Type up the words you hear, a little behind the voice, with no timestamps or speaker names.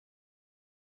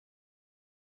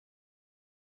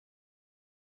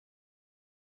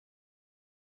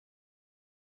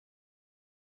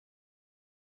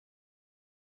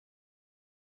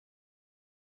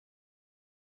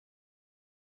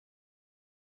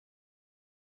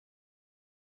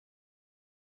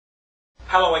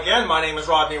Hello again, my name is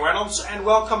Rodney Reynolds and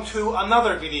welcome to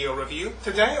another video review.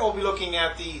 Today I'll be looking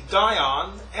at the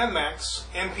DION-MX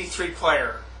MP3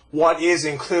 Player. What is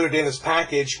included in this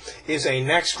package is a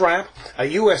neck strap, a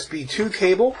USB 2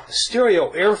 cable,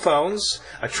 stereo earphones,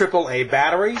 a AAA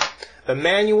battery, the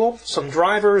manual, some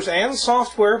drivers and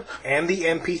software, and the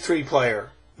MP3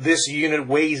 player. This unit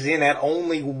weighs in at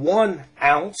only 1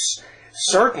 ounce.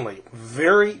 Certainly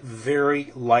very,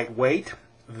 very lightweight,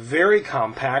 very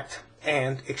compact,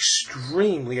 and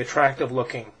extremely attractive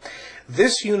looking.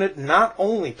 This unit not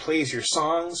only plays your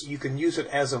songs, you can use it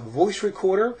as a voice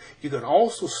recorder, you can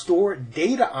also store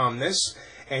data on this,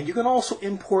 and you can also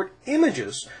import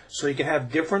images, so you can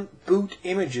have different boot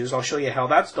images. I'll show you how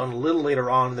that's done a little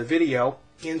later on in the video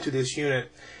into this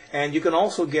unit. And you can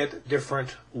also get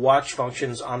different watch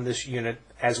functions on this unit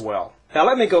as well. Now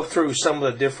let me go through some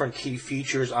of the different key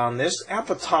features on this. At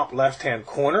the top left-hand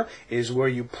corner is where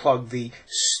you plug the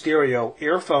stereo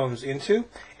earphones into.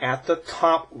 At the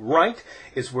top right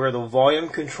is where the volume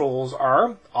controls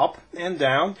are, up and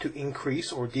down to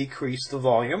increase or decrease the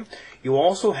volume. You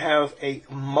also have a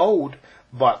mode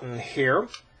button here,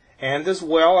 and as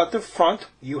well at the front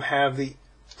you have the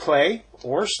play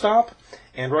or stop,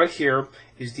 and right here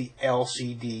is the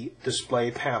LCD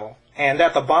display panel. And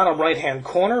at the bottom right hand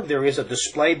corner there is a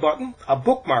display button, a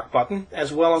bookmark button,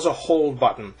 as well as a hold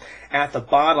button. At the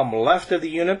bottom left of the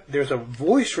unit there's a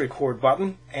voice record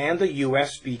button and a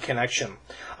USB connection.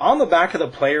 On the back of the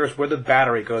player is where the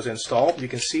battery goes installed. You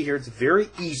can see here it's very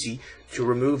easy to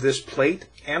remove this plate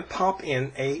and pop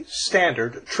in a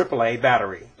standard AAA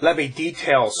battery. Let me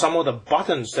detail some of the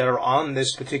buttons that are on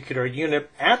this particular unit.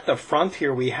 At the front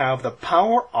here we have the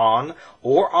power on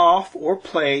or off or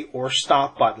play or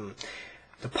stop button.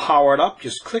 To power it up,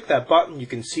 just click that button. You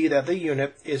can see that the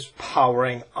unit is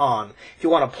powering on. If you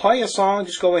want to play a song,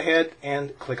 just go ahead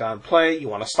and click on play. You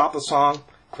want to stop the song,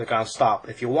 click on stop.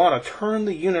 If you want to turn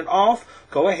the unit off,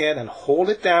 go ahead and hold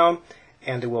it down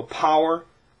and it will power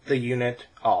the unit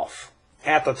off.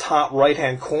 At the top right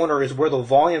hand corner is where the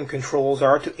volume controls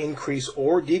are to increase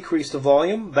or decrease the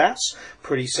volume. That's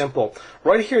pretty simple.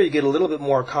 Right here you get a little bit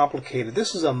more complicated.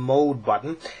 This is a mode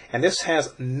button and this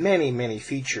has many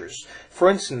features.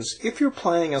 For instance, if you're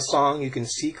playing a song, you can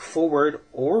seek forward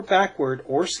or backward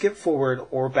or skip forward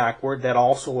or backward. That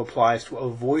also applies to a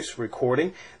voice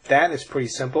recording. That is pretty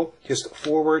simple. Just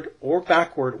forward or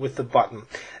backward with the button.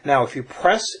 Now if you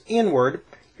press inward,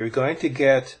 you're going to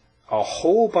get a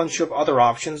whole bunch of other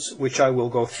options which I will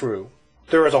go through.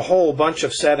 There is a whole bunch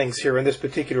of settings here in this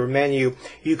particular menu.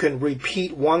 You can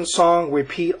repeat one song,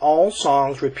 repeat all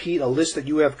songs, repeat a list that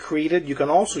you have created. You can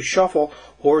also shuffle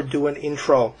or do an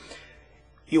intro.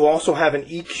 You also have an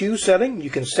EQ setting. You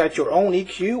can set your own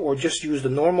EQ or just use the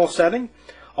normal setting.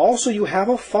 Also, you have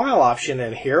a file option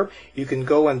in here. You can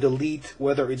go and delete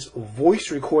whether it's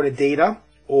voice recorded data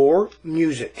or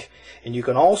music. And you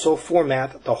can also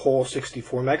format the whole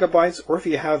 64 megabytes, or if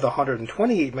you have the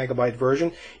 128 megabyte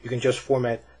version, you can just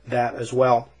format that as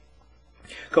well.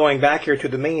 Going back here to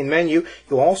the main menu,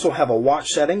 you also have a watch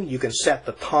setting. You can set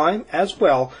the time as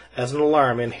well as an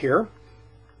alarm in here.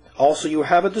 Also, you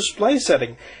have a display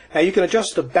setting. Now you can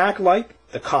adjust the backlight,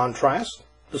 the contrast,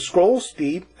 the scroll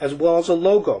speed, as well as a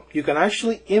logo. You can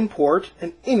actually import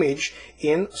an image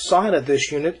inside of this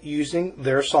unit using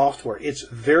their software. It's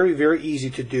very easy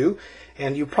to do,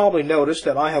 and you probably noticed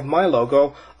that I have my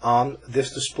logo on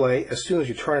this display. As soon as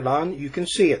you turn it on, you can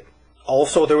see it.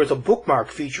 Also, there is a bookmark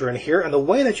feature in here, and the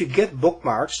way that you get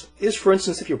bookmarks is, for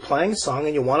instance, if you're playing a song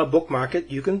and you want to bookmark it,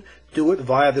 you can do it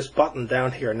via this button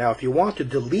down here. Now, if you want to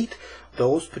delete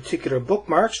those particular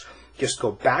bookmarks, just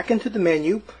go back into the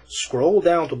menu, scroll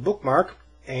down to bookmark,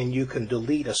 and you can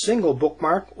delete a single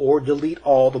bookmark or delete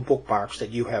all the bookmarks that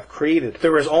you have created.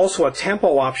 There is also a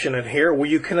tempo option in here where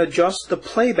you can adjust the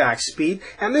playback speed,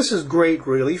 and this is great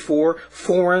really for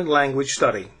foreign language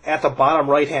study. At the bottom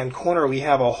right hand corner we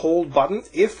have a hold button.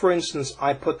 If for instance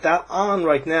I put that on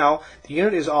right now, the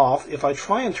unit is off. If I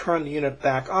try and turn the unit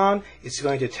back on, it's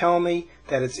going to tell me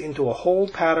that it's into a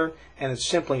hold pattern and it's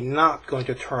simply not going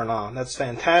to turn on. That's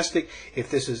fantastic if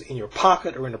this is in your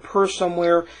pocket or in a purse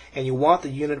somewhere and you want the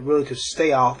unit really to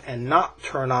stay off and not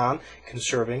turn on,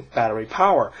 conserving battery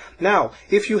power. Now,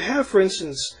 if you have, for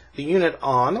instance, the unit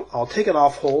on, I'll take it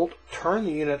off hold, turn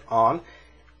the unit on,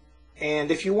 and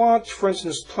if you want, for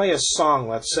instance, play a song,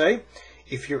 let's say,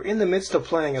 if you're in the midst of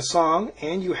playing a song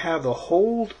and you have the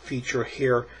hold feature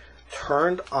here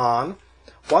turned on,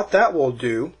 what that will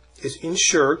do is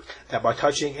ensure that by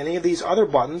touching any of these other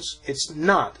buttons, it's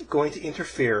not going to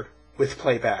interfere with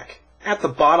playback. At the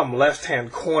bottom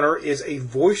left-hand corner is a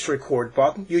voice record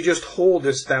button. You just hold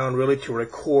this down really to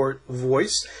record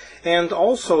voice. And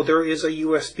also there is a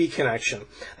USB connection.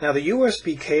 Now the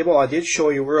USB cable I did show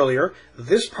you earlier,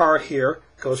 this part here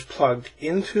goes plugged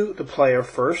into the player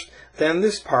first, then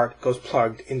this part goes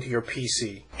plugged into your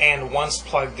PC. And once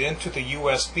plugged into the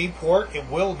USB port, it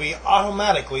will be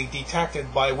automatically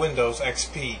detected by Windows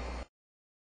XP.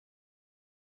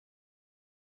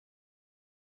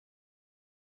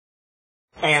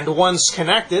 And once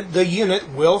connected, the unit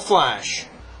will flash.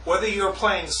 Whether you're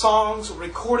playing songs,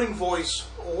 recording voice,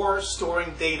 or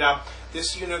storing data,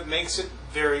 this unit makes it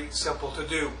very simple to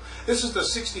do. This is the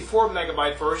 64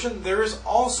 megabyte version. There is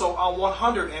also a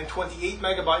 128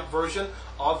 megabyte version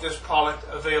of this product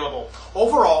available.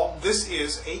 Overall, this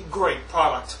is a great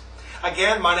product.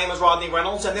 Again, my name is Rodney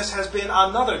Reynolds, and this has been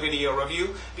another video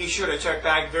review. Be sure to check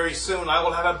back very soon. I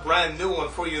will have a brand new one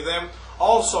for you then.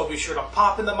 Also, be sure to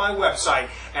pop into my website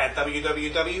at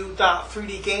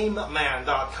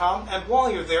www.3dgameman.com, and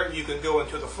while you're there, you can go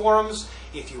into the forums.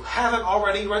 If you haven't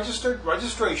already registered,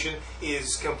 registration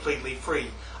is completely free.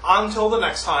 Until the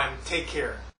next time, take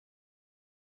care.